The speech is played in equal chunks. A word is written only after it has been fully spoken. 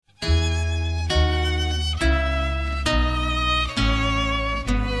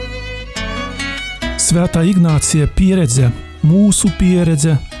Svētā Ignācija pieredze, mūsu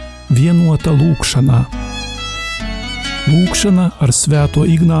pieredze, vienota lūkšanā. Lūkšana ar Svēto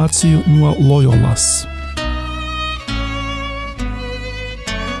Ignāciju no Lojolas.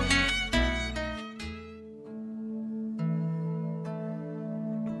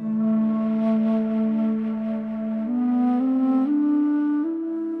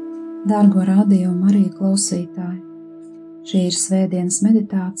 Dārgo radio Marija klausītāji, šī ir svētdienas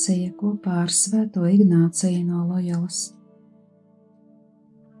meditācija kopā ar Svēto Ignāciju no Lojolas.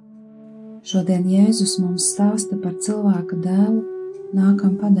 Šodien Jēzus mums stāsta par cilvēka dēlu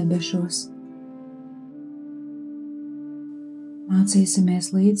nākam padebešos.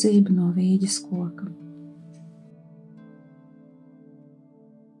 Mācīsimies līdzību no vīģes koka.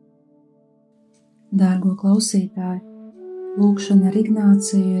 Dārgo klausītāji, lūkšana ar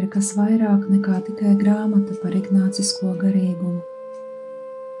Ignāciju ir kas vairāk nekā tikai grāmata par ignācisko garīgumu.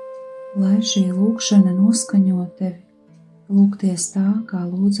 Lai šī lūkšana noskaņo tevi, lūgties tā, kā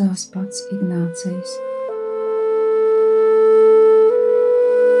lūdzās pats Ignācijs.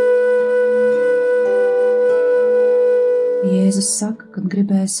 Jēzus saka, kad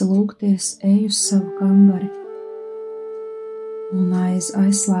gribēsi lūgties, ej uz savu kambari un aiz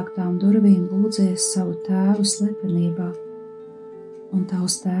aizslēgtām durvīm lūdzies savu tēvu slepenībā, un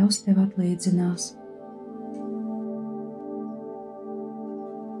tavs tēvs tev atlīdzinās.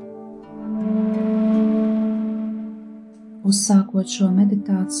 Uzsākot šo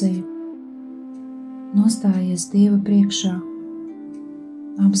meditāciju, nostājies Dieva priekšā,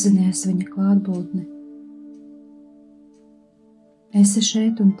 apzinies viņa klātbūtni. Esi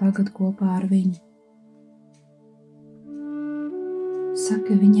šeit un tagad kopā ar viņu.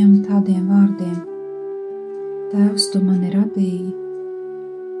 Saki viņam tādiem vārdiem: Tēvs, tu mani radīji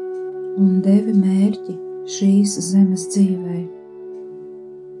un devi mērķi šīs zemes dzīvei.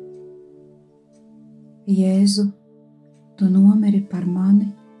 Jēzu, tu nomiri par mani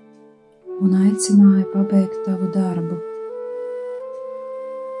un aicināji pabeigt tavu darbu.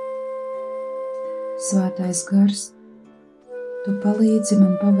 Svētais Gars, tu palīdzi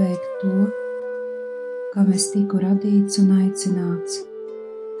man paveikt to, kam es tiku radīts un aicināts.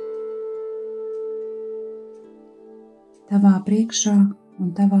 Tavā priekšā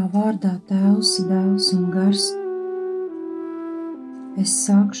un tavā vārdā, Tēvs, Dēls un Gars, es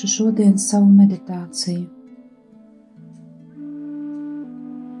sākšu šodien savu meditāciju.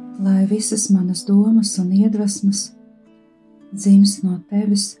 Lai visas manas domas un iedvesmas dzimst no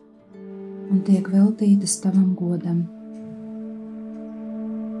tevis un tiek veltītas tavam godam.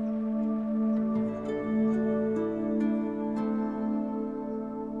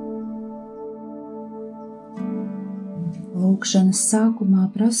 Lūkšanas sākumā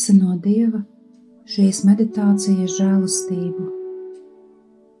prasi no Dieva šīs meditācijas žēlastību.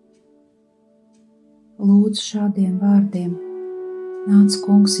 Lūdzu šādiem vārdiem: Nāc,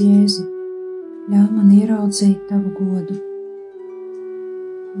 Kungs Jēzu, ļauj man ieraudzīt tavu godu,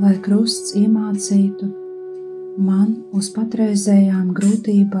 lai krusts iemācītu man uz patreizējām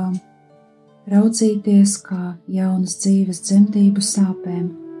grūtībām raudzīties kā jaunas dzīves dzemdību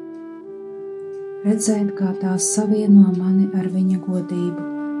sāpēm, redzēt, kā tās savieno mani ar viņa godību.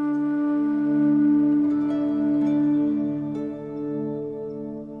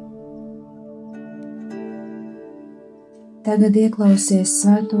 Tagad ieklausies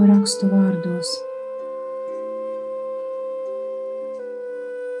Svēto rakstu vārdos.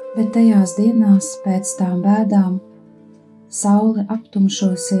 Bet tajās dienās pēc tām bēdām saule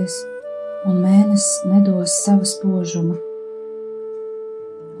aptumšosies un mēnesis nedos sava spožuma,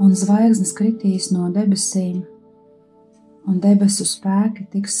 un zvaigznes kritīs no debesīm, un debesu spēki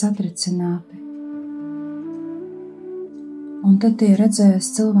tiks satricināti. Un tad tie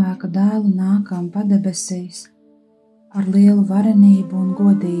redzēs cilvēka dēlu nākam padebesīs ar lielu varenību un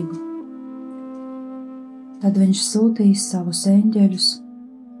godību. Tad viņš sūtīs savus eņģeļus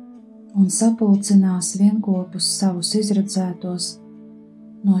un sapulcinās vienkopus savus izredzētos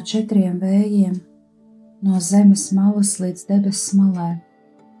no 4 vējiem, no zemes malas līdz debesu malē.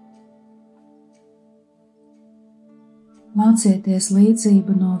 Mācieties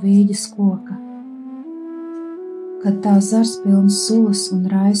līdzību no vīģes koka. Kad tā zars pilns sulas un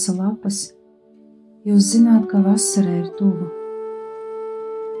raisa lapas, jūs zināt, ka vasara ir tuvu.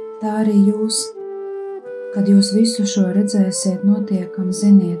 Tā arī jūs, kad jūs visu šo redzēsiet notiekam,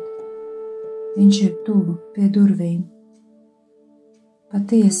 ziniet, viņš ir tuvu pie durvīm.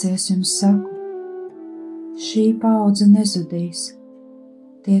 Patiesi es jums saku, šī paudze nezudīs,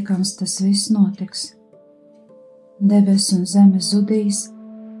 tiekams tas viss notiks. Debes un zeme zudīs,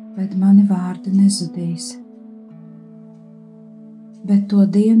 bet mani vārdi nezudīs. bet to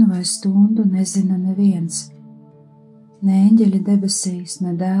dienu vai stundu nezina neviens, ne eņģeļi debesīs,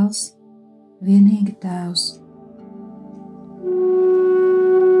 ne dēls, vienīgi Tēvs.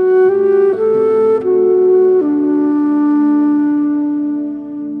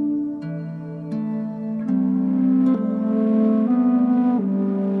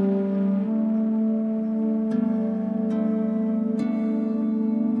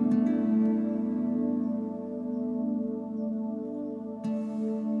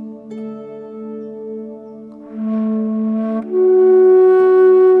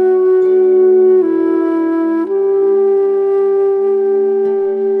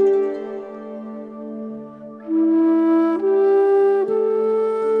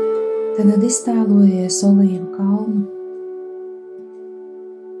 Tagad iztēlojies Olīvu kalnu,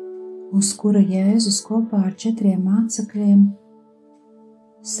 uz kura Jēzus kopā ar 4 mācekļiem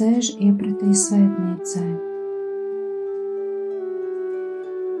sēž iepratī svētnīcē.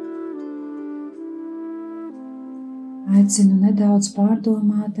 Aicinu nedaudz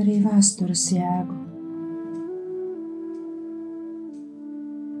pārdomāt arī vēstures jēgu.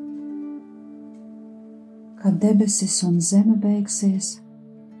 Kad debesis un zeme beigsies,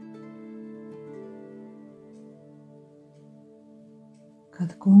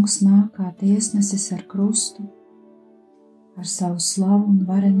 kad Kungs nāk kā tiesnesis ar krustu, ar savu slavu un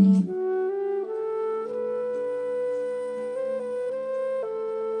varenību.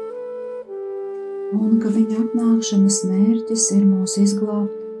 Un ka viņa atnākšanas mērķis ir mūs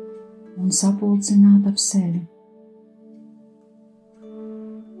izglābt un sapulcināt ap sevi.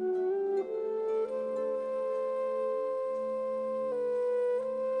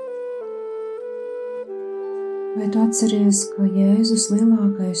 Vai tu atceries, ka Jēzus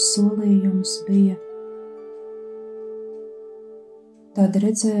lielākais solījums bija: tad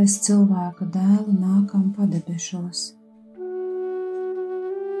redzēs cilvēka dēlu nākam padebešos?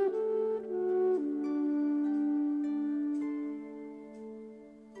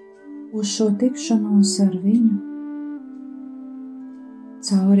 Uz šo tikšanos ar viņu,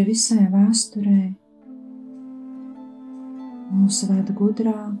 cauri visai vēsturei, mūs ved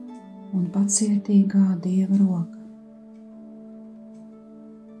gudrā un pacietīgā Dieva roka.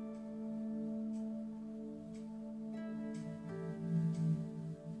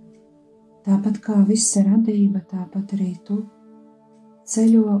 Tāpat kā visa radība, tāpat arī tu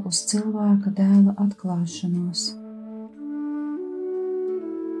ceļo uz cilvēka dēla atklāšanos.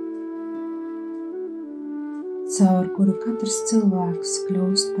 Caur kuru katrs cilvēks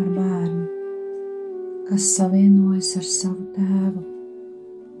kļūst par bērnu, kas savienojas ar savu tēvu.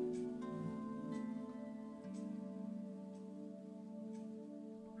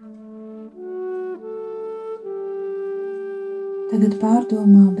 Tagad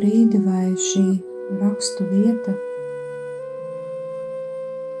pārdomā brīdi, vai šī rakstu vieta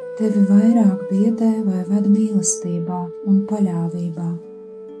tevi vairāk biedē vai ved mīlestībā un paļāvībā.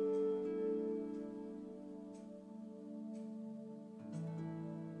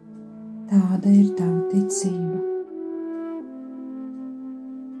 Tāda ir tava ticība.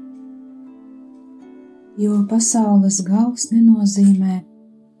 Jo pasaules gals nenozīmē,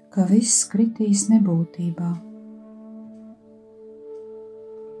 ka viss kritīs nebūtībā.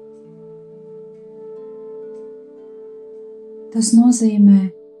 Tas nozīmē,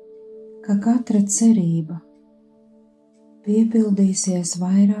 ka katra cerība piepildīsies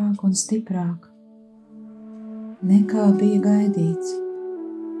vairāk un stiprāk, nekā bija gaidīts.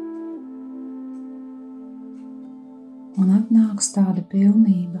 Un atnāks tāda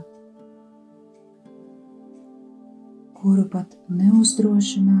pilnība, kuru pat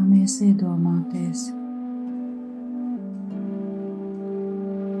neuzdrošināmies iedomāties.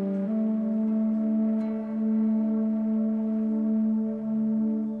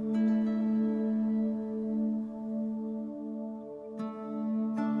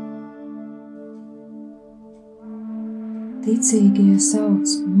 Ticīgie sauc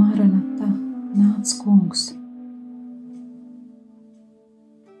Maranatā, nāc Kungs.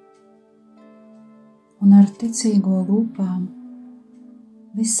 Un ar ticīgo lūpām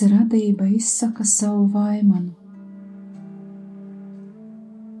visa radība izsaka savu vaimanu.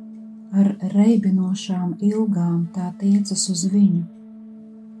 Ar reibinošām ilgām tā tiecas uz viņu,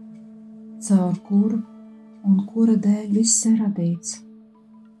 caur kuru un kura dēļ viss ir radīts.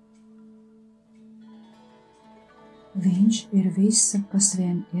 Viņš ir visa, kas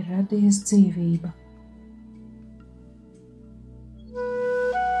vien ir radies dzīvība.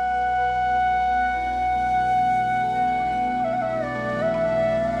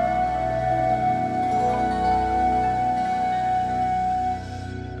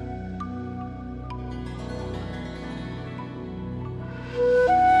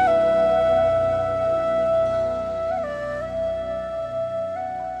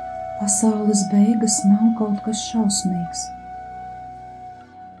 Pasaules beigas nav kaut kas šausmīgs.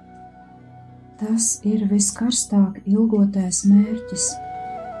 Tas ir viskarstāk ilgotais mērķis,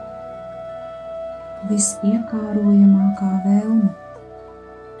 visiekārojamākā vēlme.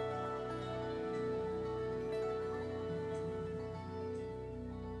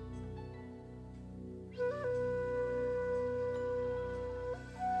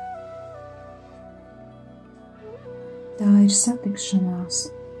 Tā ir satikšanās,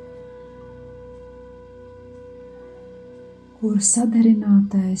 kur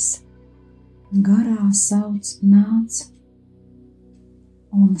sadarinātais garā sauc nāc,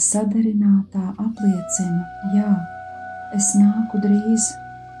 un sadarinātā apliecina, jā, es nāku drīz.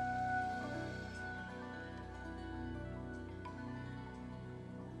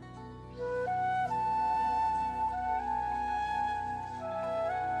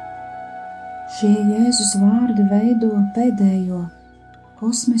 Šie Jēzus vārdi veido pēdējo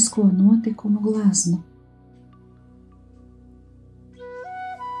kosmisko notikumu gleznu.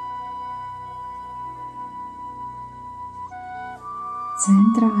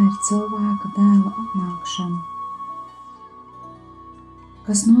 Centrā ir cilvēka dēla atnākšana,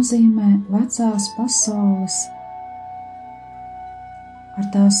 kas nozīmē vecās pasaules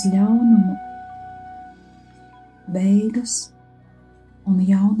ar tās ļaunumu beigas un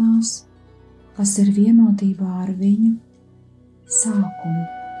jaunās, kas ir vienotībā ar viņu, sākumu.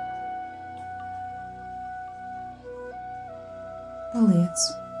 Paliec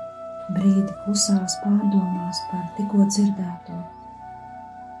brīdi klusās pārdomās par tikko dzirdēto.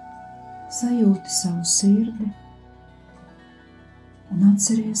 Sajūti savu sirdi un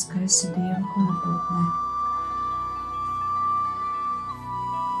atceries, ka esi Dieva klātbūtnē.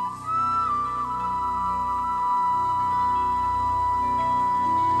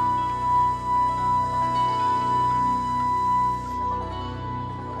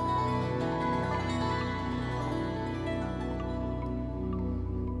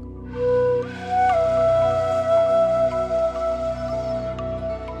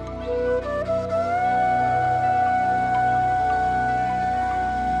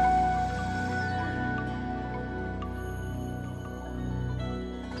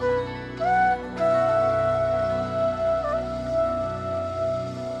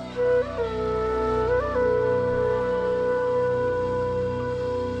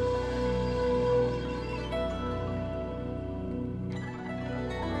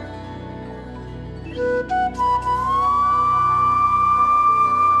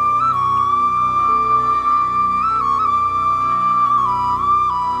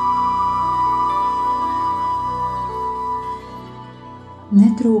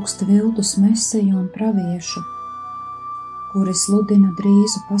 Netrūkst viltus mesiju un praviešu, kuri sludina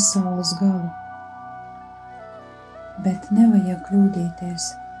drīzu pasaules galu, bet nevajag kļūdīties.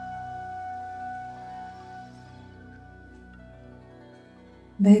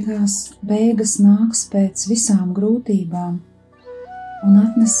 Beigas nāks pēc visām grūtībām un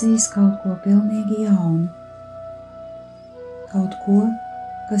atnesīs kaut ko pilnīgi jaunu, kaut ko,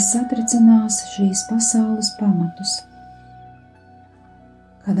 kas satricinās šīs pasaules pamatus,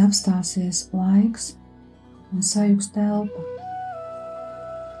 kad apstāsies laiks un sajuks telpa.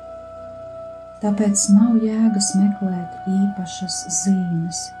 Tāpēc nav jēgas meklēt īpašas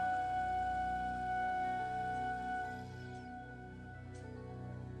zīmes.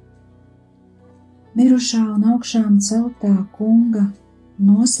 Mirušā un augšām celtā kunga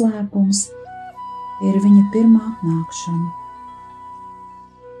noslēpums ir viņa pirmā nākšana.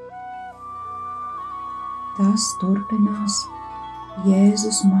 Tas turpinās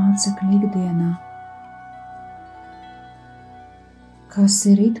Jēzus mācekļu ikdienā, kas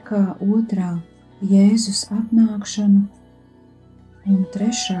ir it kā otrā Jēzus atnākšana un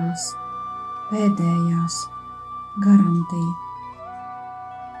trešās, pēdējās garantija.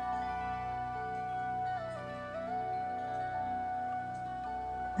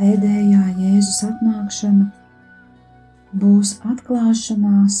 Pēdējā Jēzus atnākšana būs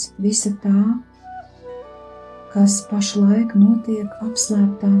atklāšanās visa tā, kas pašlaik notiek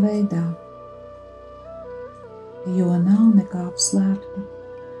apslēptā veidā, jo nav nekā apslēpta,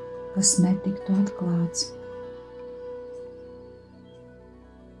 kas netiktu atklāts.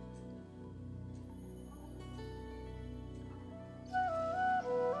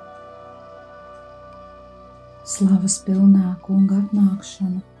 Slavas pilnā kunga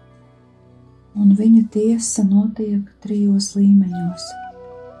atnākšana un viņa tiesa notiek 3 līmeņos.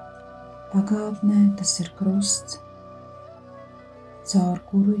 Pagātnē tas ir krusts, caur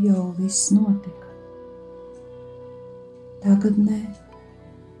kuru jau viss notika. Tagadnē,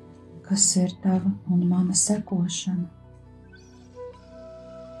 kas ir tava un mana sekošana.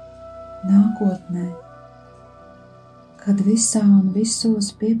 nākotnē, kad visā un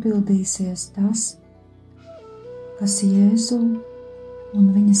visos piepildīsies tas, kas Jēzu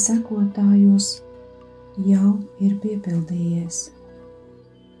un viņa sekotājos jau ir piepildījies.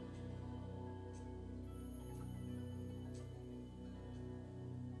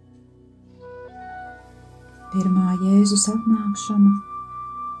 Pirmā Jēzus atnākšana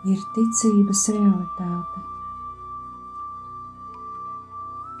ir ticības realitāte,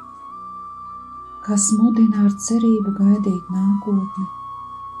 kas mudina ar cerību gaidīt nākotni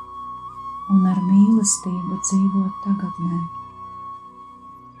un ar mīlestību dzīvot tagadnē.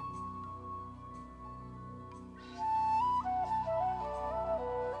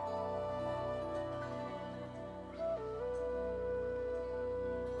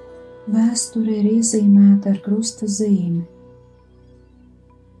 Vēsture ir iezīmēta ar krusta zīmi.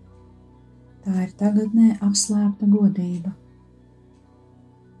 Tā ir tagadnē apslēpta godība,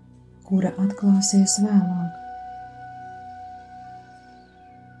 kura atklāsies vēlāk.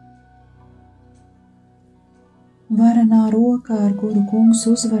 Varenā roka, ar kuru Kungs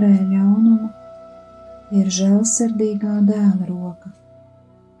uzvarēja ļaunumu, ir žēlsirdīgā dēla roka,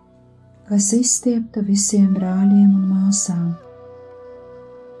 kas izstiepta visiem brāļiem un māsām.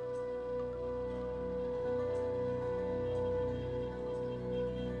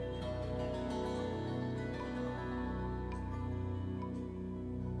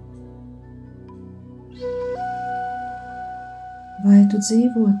 Vai tu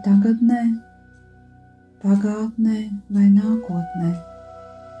dzīvo tagadnē, pagātnē vai nākotnē?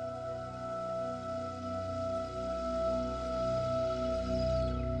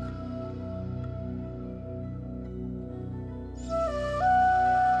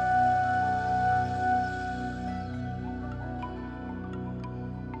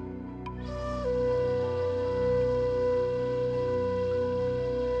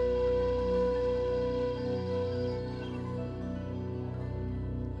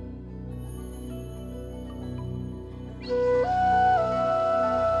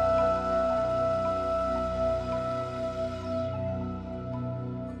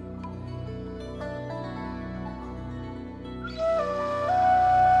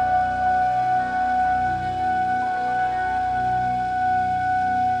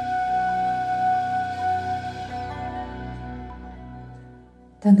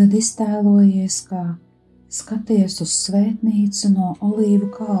 Tagad iztēlojies, kā skaties uz svētnīcu no Olīvu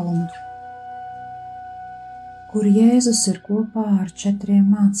kalna, kur Jēzus ir kopā ar 4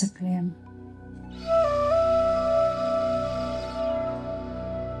 mācekļiem.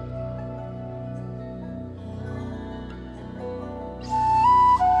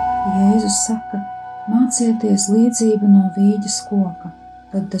 Jēzus saka, mācieties līdzību no vīģes koka,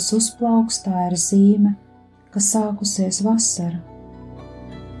 kad tas uzplauks, tā ir zīme, ka sākusies vasara.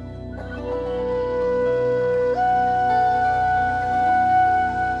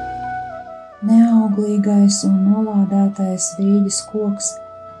 Neauglīgais un nolādētais vīģes koks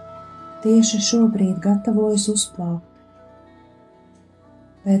tieši šobrīd gatavojas uzplaukt.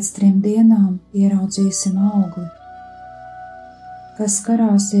 Pēc 3 dienām ieraudzīsim augli, kas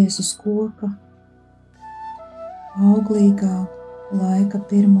karāsies uz koka, auglīgā laika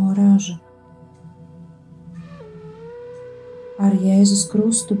pirmo ražu. Ar Jēzus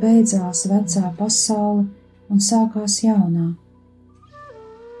krustu beidzās vecā pasaule un sākās jaunā.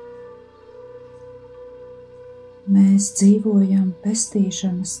 Mēs dzīvojam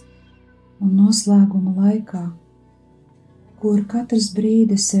pestīšanas un noslēguma laikā, kur katrs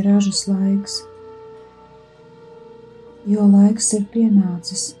brīdis ir ražas laiks, jo laiks ir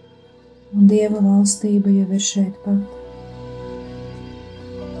pienācis un Dieva valstība jau ir šeit pat.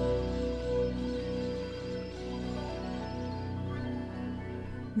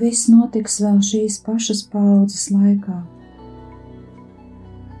 Viss notiks vēl šīs pašas paaudzes laikā.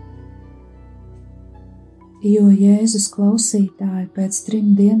 Jo Jēzus klausītāji pēc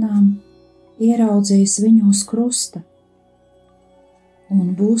 3 dienām ieraudzīs viņu uz krusta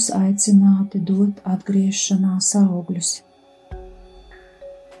un būs aicināti dot atgriešanās augļus.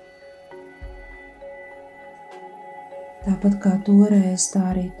 Tāpat kā toreiz, tā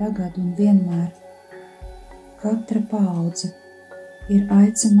arī tagad un vienmēr katra paudze ir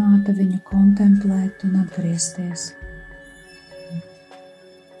aicināta viņu kontemplēt un atgriezties.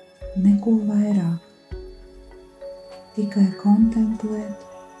 Neko vairāk. Tikai kontemplēt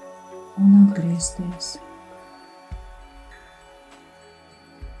un atgriezties.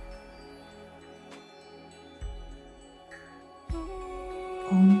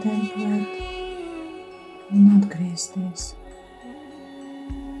 Kontemplēt un atgriezties.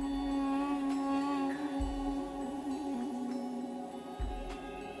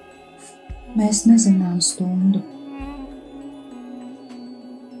 Mēs nezinām stundu.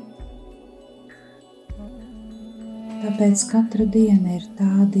 Tāpēc katra diena ir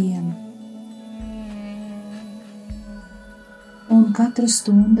tā diena. Un katra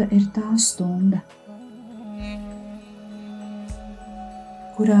stunda ir tā stunda,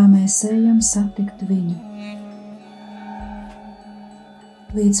 kurā mēs ejam satikt viņu.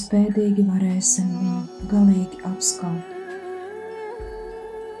 Līdz pēdīgi varēsim viņu galīgi apskaut.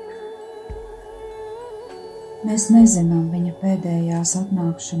 Mēs nezinām viņa pēdējās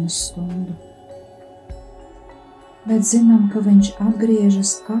atnākšanas stundu, bet zinām, ka viņš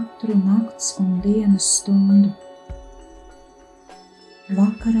atgriežas katru nakts un dienas stundu.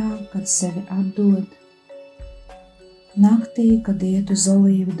 Vakarā, kad sevi atdod, naktī, kad iet uz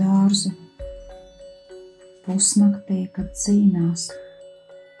olīvu dārzu, pusnaktī, kad cīnās,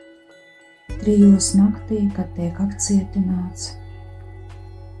 3 naktī, kad tiek apcietināts,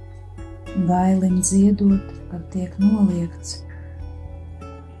 gailim dziedot, kad tiek noliegts,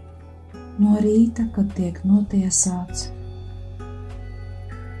 no rīta, kad tiek notiesāts,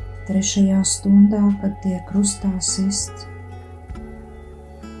 3. stundā, kad tiek krustā sists,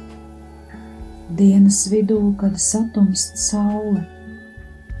 dienas vidū, kad satumst saule,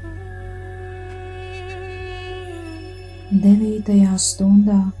 9.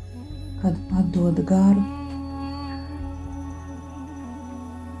 stundā, kad atdod garu,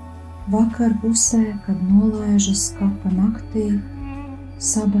 vakar pusē, kad nolaižas kapa naktī,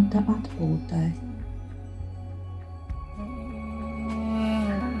 sabata atpūtai.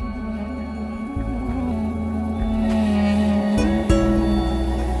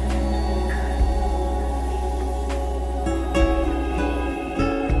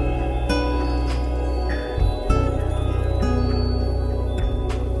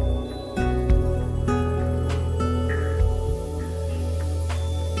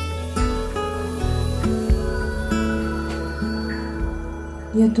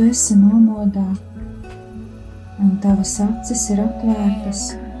 Ja tu esi nomodā un tavas acis ir atvērtas,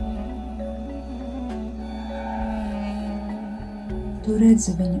 tu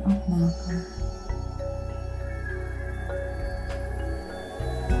redzi viņu atnākam.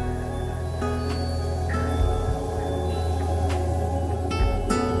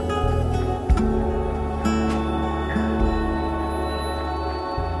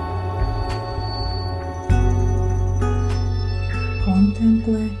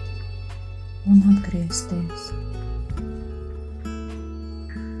 Kontemplēt un atgriezties.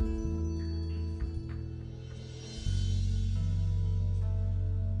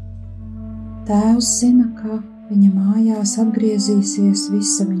 Tēvs zina, ka viņa mājās atgriezīsies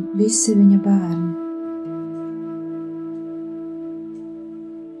visi viņa bērni.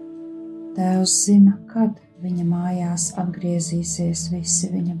 Tēvs zina, kad viņa mājās atgriezīsies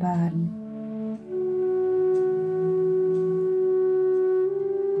visi viņa bērni.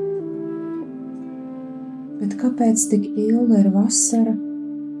 Bet kāpēc tik ilga ir vasara,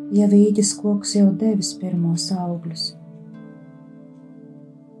 ja vīģes koks jau devis pirmos augļus?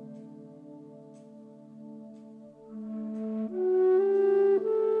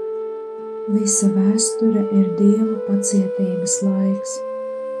 Visa vēsture ir Dieva pacietības laiks.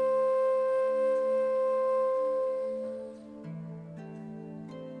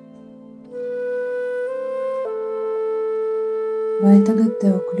 Vai tagad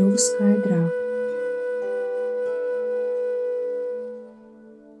tev kļuva skaidrāk?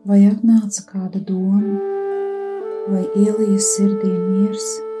 Vai atnāca kāda doma, vai ielijas sirdī miers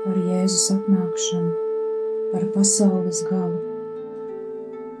par Jēzus atnākšanu, par pasaules galu?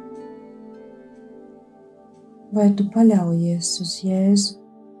 Vai tu paļaujies uz Jēzu,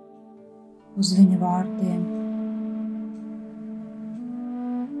 uz viņa vārdiem?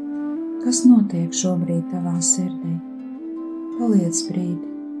 Kas notiek šobrīd tavā sirdī? Paliec brīdi,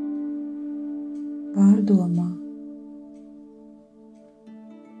 pārdomā.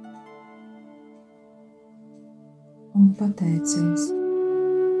 Un pateicies.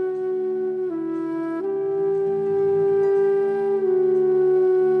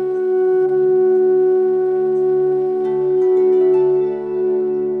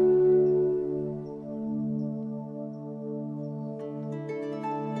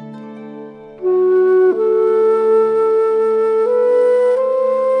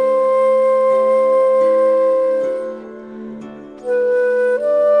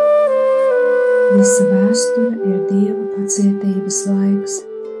 Visa vēsture ir Dieva pacietības laiks.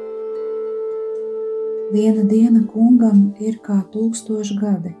 Viena diena kungam ir kā 1000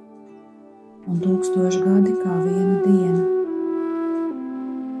 gadi, un 1000 gadi kā viena diena.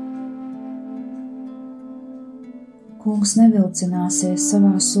 Kungs nevilcināsies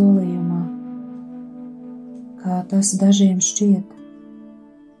savā solījumā, kā tas dažiem šķiet,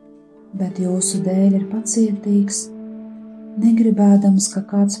 bet jūsu dēļ ir pacietīgs, negribēdams, ka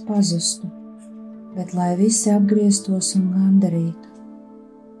kāds pazustu, bet lai visi atgrieztos un gandarītu.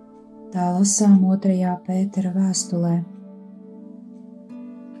 Tā lasām 2. Pētera vēstulē.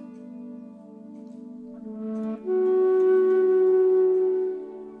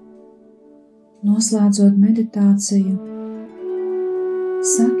 Noslēdzot meditāciju,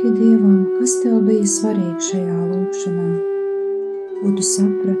 saki Dievam, kas tev bija svarīgi šajā lūgšanā, ko tu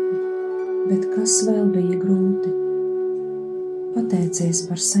saprati, bet kas vēl bija grūti. Pateicies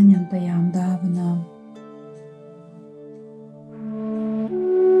par saņemtajām dāvanām.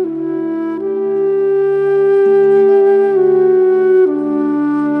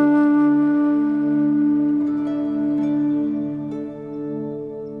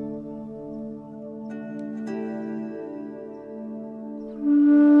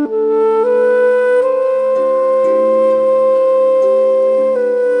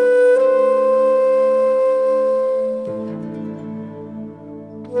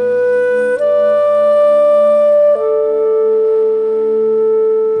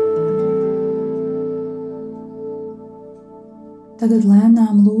 Tagad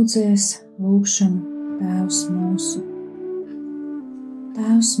lēnām lūdzies lūgšanu Tēvs mūsu.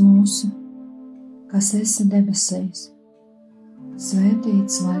 Tēvs mūsu, kas esi debesīs,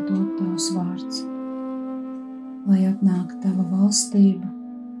 svētīts lai top tavs vārds, lai atnāk tava valstība,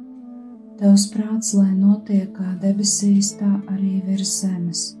 tavs prāts, lai notiek kā debesīs, tā arī virs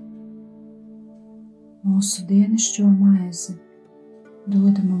zemes. Mūsu dienascho maizi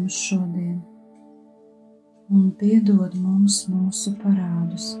dod mums šodien, un piedod mums mūsu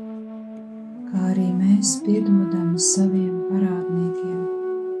parādus, kā arī mēs piedodam saviem parādniekiem,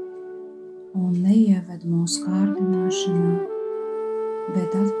 un neieved mūsu kārdināšanā,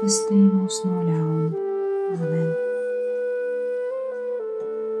 bet atpestī mūs no ļauna. Amen.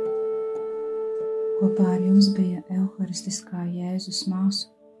 Kopā ar jums bija Euharistiskā Jēzus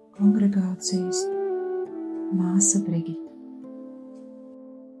māsu kongregācijas māsa Brigita.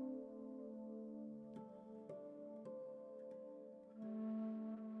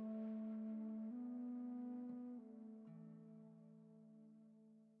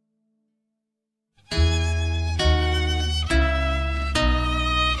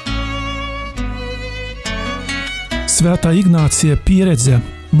 Svētā Ignācija pieredze,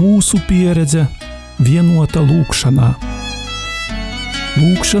 mūsu pieredze, vienota lūgšanā.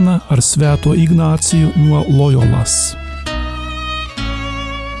 Lūgšana ar Svēto Ignāciju no Lojolas.